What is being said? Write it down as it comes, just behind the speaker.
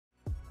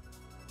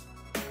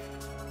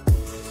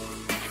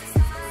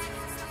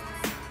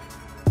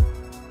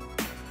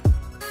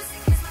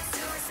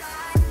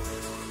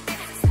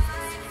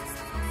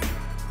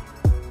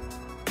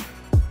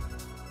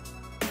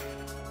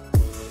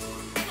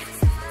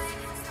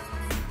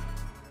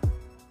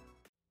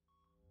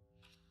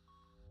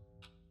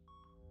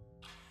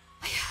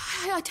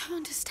I don't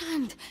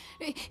understand.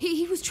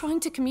 He was trying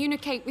to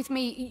communicate with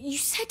me. You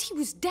said he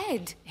was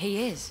dead.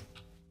 He is.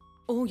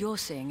 All you're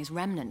seeing is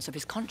remnants of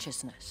his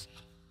consciousness,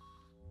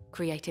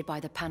 created by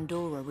the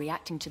Pandora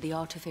reacting to the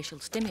artificial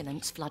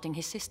stimulants flooding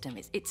his system.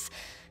 It's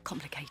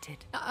complicated.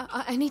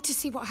 I need to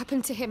see what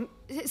happened to him.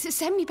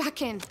 Send me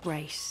back in.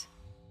 Grace,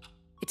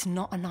 it's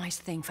not a nice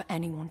thing for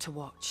anyone to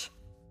watch,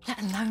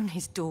 let alone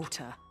his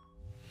daughter.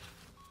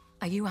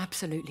 Are you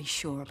absolutely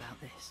sure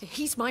about this?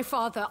 He's my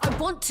father. I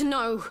want to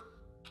know.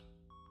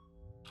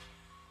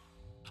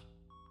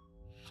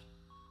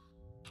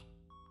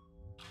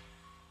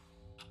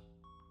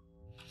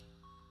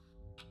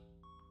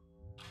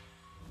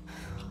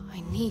 I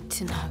need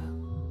to know.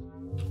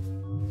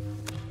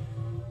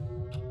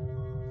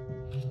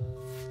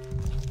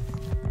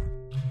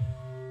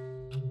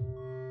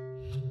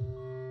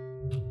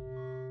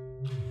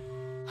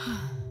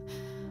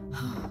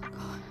 Oh,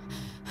 God.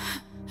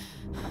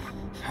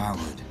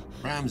 Howard.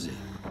 Ramsey.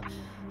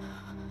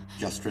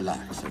 Just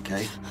relax,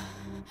 okay?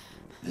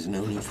 There's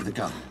no need for the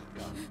gun.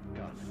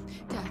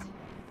 Dad.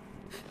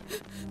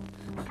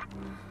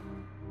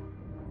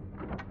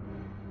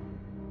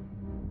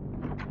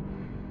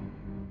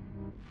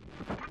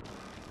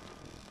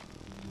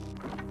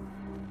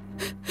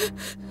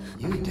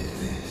 You did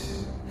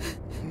this.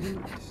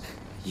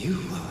 You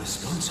were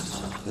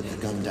responsible. Put the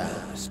gun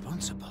down.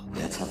 Responsible.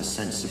 Let's have a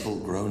sensible,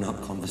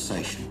 grown-up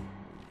conversation.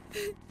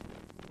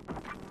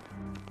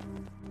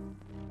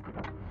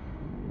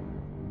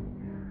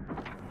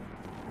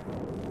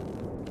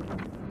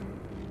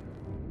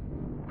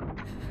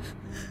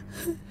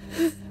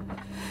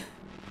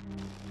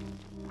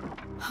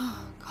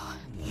 Oh, God.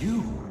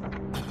 You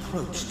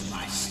approached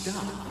my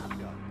staff,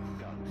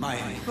 my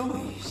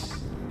employees,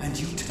 and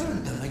you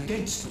turned them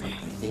against me.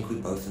 I think we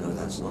both know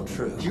that's not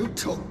true. You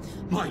took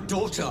my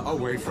daughter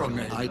away from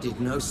me. I did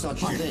no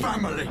such My thing.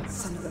 family.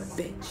 Son of a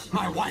bitch.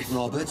 My wife.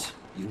 Robert,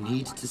 you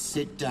need to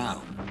sit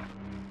down.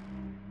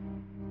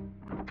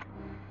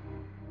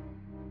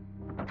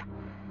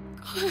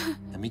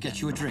 Let me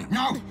get you a drink.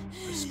 No!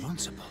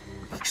 Responsible.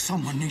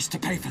 Someone needs to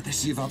pay for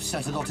this. You've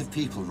upset a lot of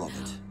people,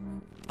 Robert.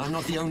 I'm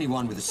not the only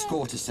one with a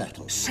score to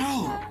settle.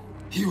 So,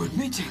 you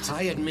admit it.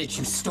 I admit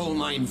you stole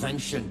my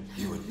invention.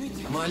 You admit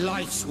it. My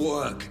life's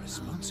work.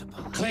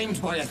 Responsible.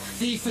 Claimed by a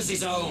thief as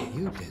his own.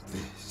 You did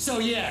this. So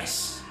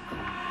yes,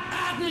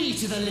 add me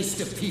to the list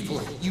of people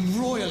you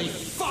royally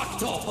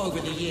fucked off over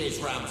the years,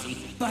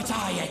 Ramsey. But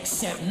I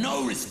accept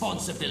no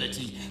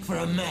responsibility for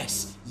a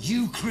mess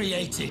you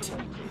created.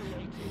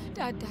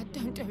 Dad,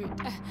 don't do it.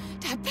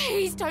 Dad,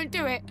 please don't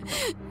do it.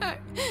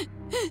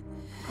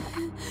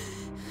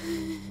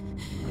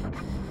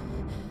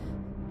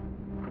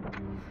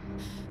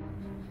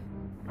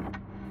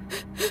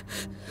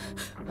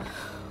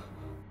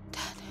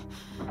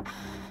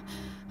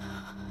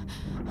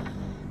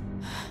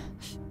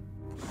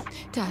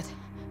 Dad.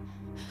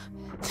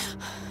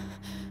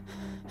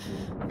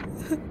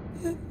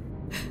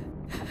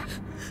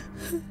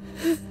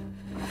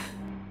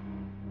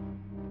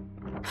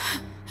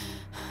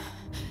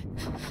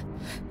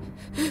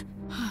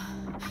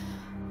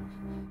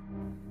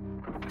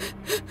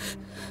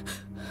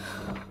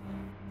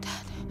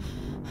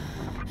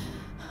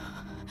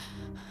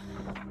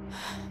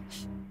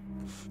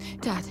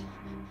 Dad.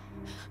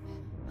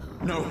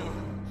 No.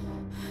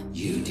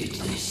 You did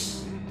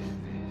this.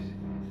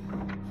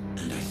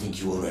 And I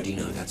think you already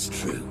know that's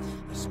true.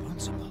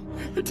 Responsible.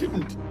 It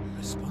didn't.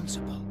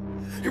 Responsible.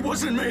 It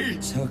wasn't me.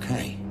 It's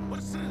okay. It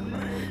wasn't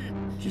me.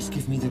 Just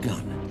give me the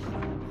gun.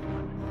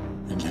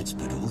 And let's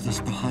put all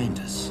this behind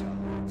us.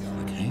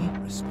 Okay?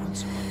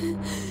 Responsible.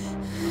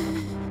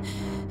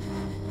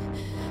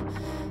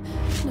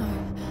 No.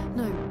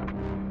 No,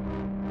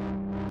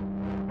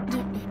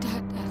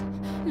 Dad.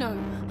 No.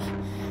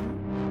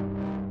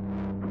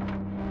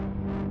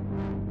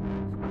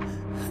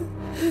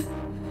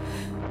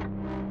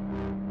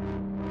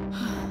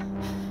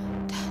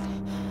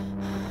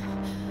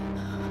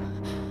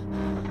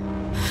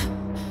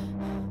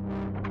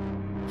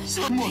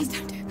 Someone Please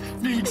don't do it.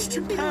 needs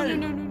to pay.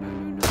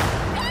 No.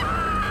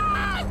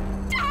 Ah!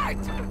 Dad!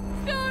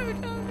 No.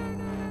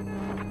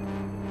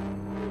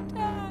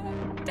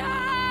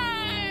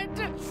 Dad!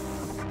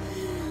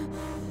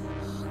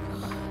 Oh,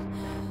 God.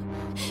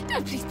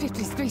 Dad, please,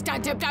 Dad,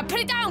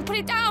 put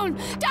it down!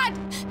 Dad,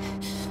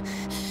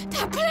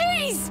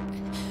 please!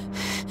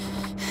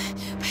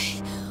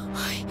 Please.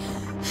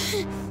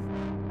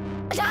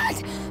 Dad!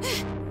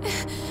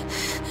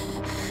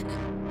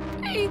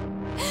 Please.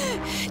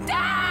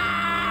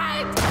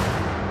 Dad!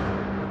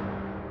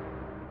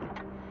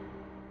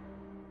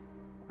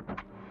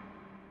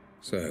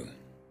 So,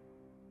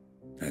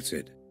 that's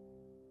it.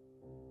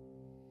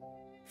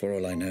 For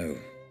all I know,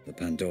 the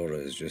Pandora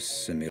is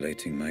just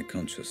simulating my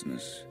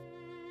consciousness.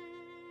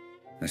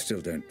 I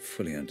still don't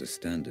fully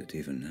understand it,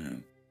 even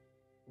now.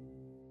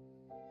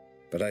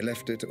 But I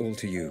left it all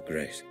to you,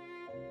 Grace.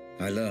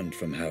 I learned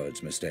from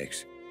Howard's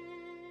mistakes.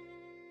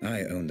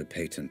 I own the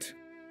patent,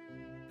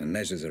 and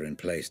measures are in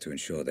place to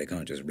ensure they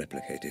can't just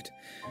replicate it.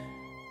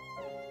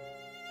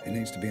 It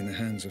needs to be in the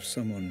hands of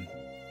someone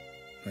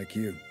like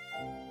you.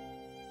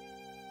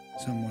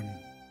 Someone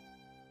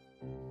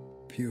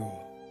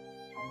pure.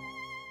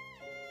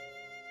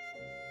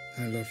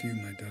 I love you,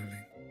 my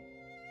darling.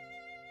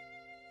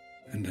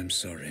 And I'm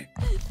sorry.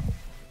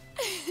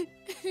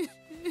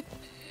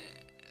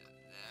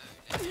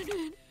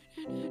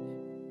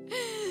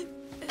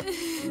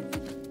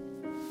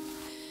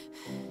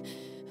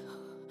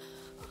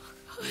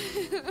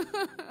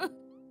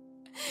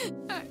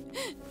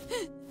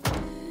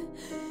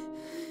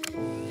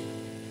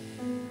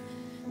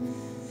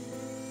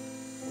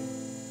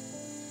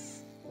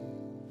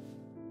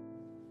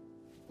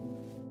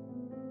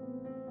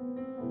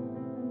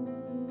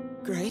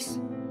 Grace?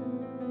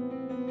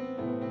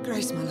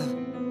 Grace, my love.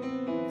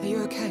 Are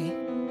you okay?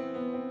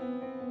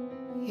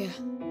 Yeah.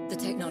 The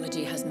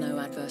technology has no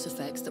adverse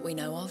effects that we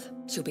know of.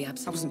 She'll be I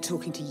absolutely... wasn't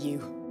talking to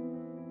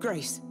you.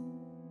 Grace.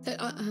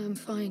 I'm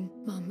fine,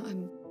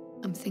 Mum.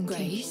 I'm thinking.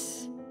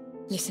 Grace,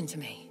 listen to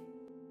me.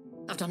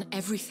 I've done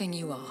everything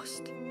you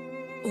asked.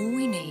 All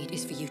we need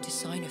is for you to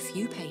sign a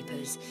few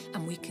papers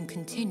and we can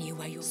continue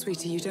where you're...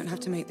 Sweetie, you don't have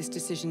to make this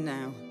decision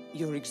now.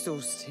 You're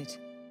exhausted.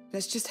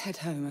 Let's just head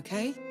home,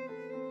 okay?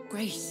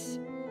 Grace,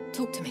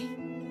 talk to me.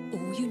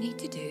 All you need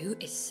to do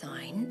is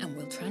sign and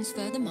we'll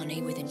transfer the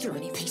money within You're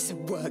 20... a piece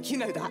of work, you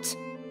know that.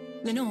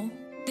 Lenore,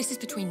 this is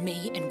between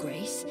me and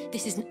Grace.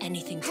 This isn't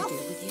anything to How do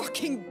with you.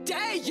 fucking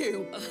dare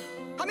you!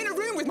 I'm in a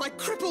room with my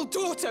crippled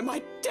daughter,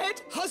 my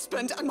dead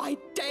husband, and my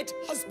dead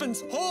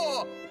husband's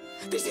whore!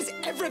 This is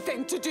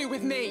everything to do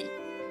with me!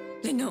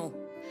 Lenore,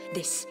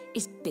 this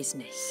is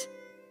business.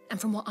 And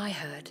from what I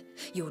heard,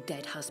 your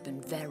dead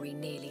husband very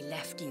nearly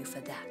left you for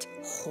that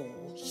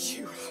whore.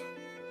 You...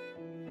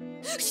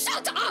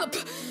 Shut up!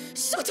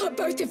 Shut up,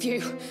 both of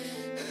you!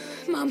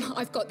 Mum,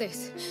 I've got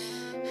this.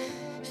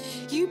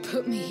 You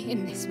put me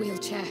in this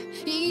wheelchair.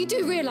 You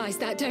do realise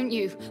that, don't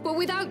you? Well,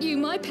 without you,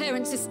 my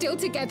parents are still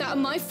together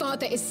and my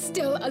father is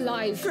still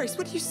alive. Grace,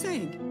 what are you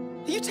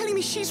saying? Are you telling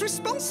me she's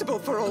responsible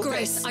for all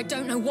Grace, this? I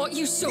don't know what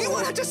you saw. You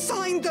want her to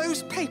sign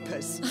those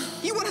papers?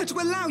 You want her to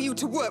allow you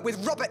to work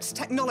with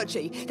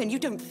Headset-Technologie? Then you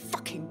don't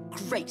fucking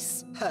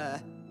grace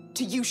her.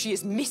 To you, she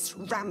is Miss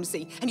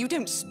Ramsey, and you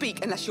don't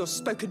speak unless you're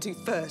spoken to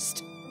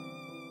first.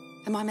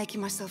 Am I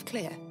making myself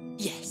clear?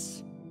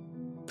 Yes.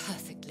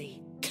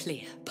 Perfectly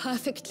clear.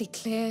 Perfectly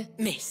clear.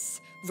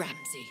 Miss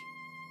Ramsey.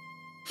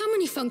 How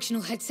many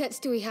functional headsets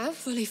do we have?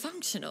 Fully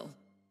functional.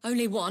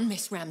 Only one,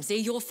 Miss Ramsey,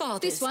 your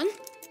father's. This one?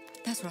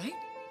 That's right.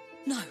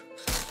 No.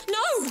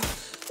 No!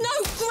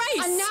 No,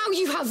 Grace! And now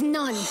you have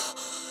none.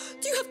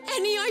 Do you have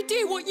any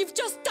idea what you've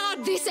just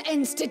done? This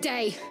ends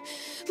today.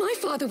 My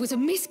father was a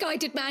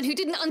misguided man who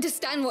didn't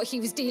understand what he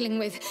was dealing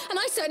with, and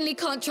I certainly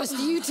can't trust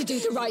you to do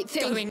the right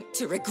thing. Going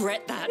to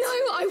regret that. No,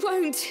 I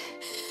won't.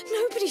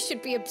 Nobody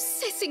should be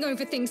obsessing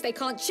over things they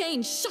can't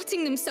change,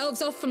 shutting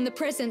themselves off from the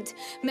present.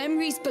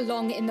 Memories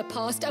belong in the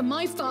past, and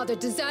my father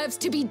deserves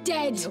to be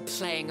dead. You're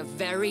playing a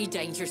very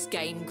dangerous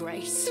game,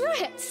 Grace.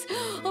 Threats?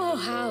 Oh,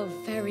 how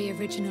very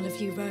original of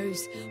you,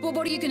 Rose. Well,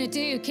 what are you going to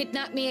do?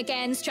 Kidnap me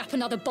again? Strap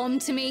another bomb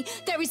to me?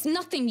 There is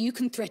nothing you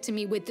can threaten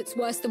me with that's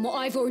worse than what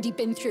I've already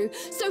been through.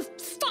 So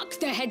fuck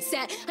the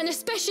headset, and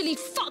especially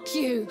fuck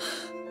you.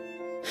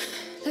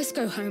 Let's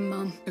go home,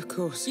 Mum. Of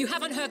course. You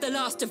haven't heard the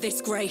last of this,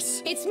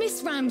 Grace. It's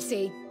Miss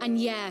Ramsey, and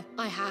yeah,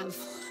 I have.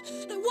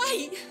 No,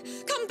 wait!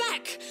 Come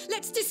back!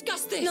 Let's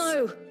discuss this!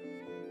 No.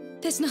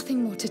 There's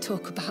nothing more to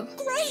talk about.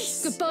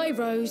 Grace! Goodbye,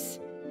 Rose.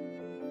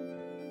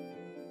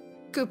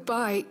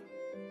 Goodbye,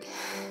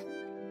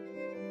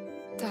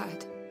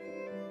 Dad.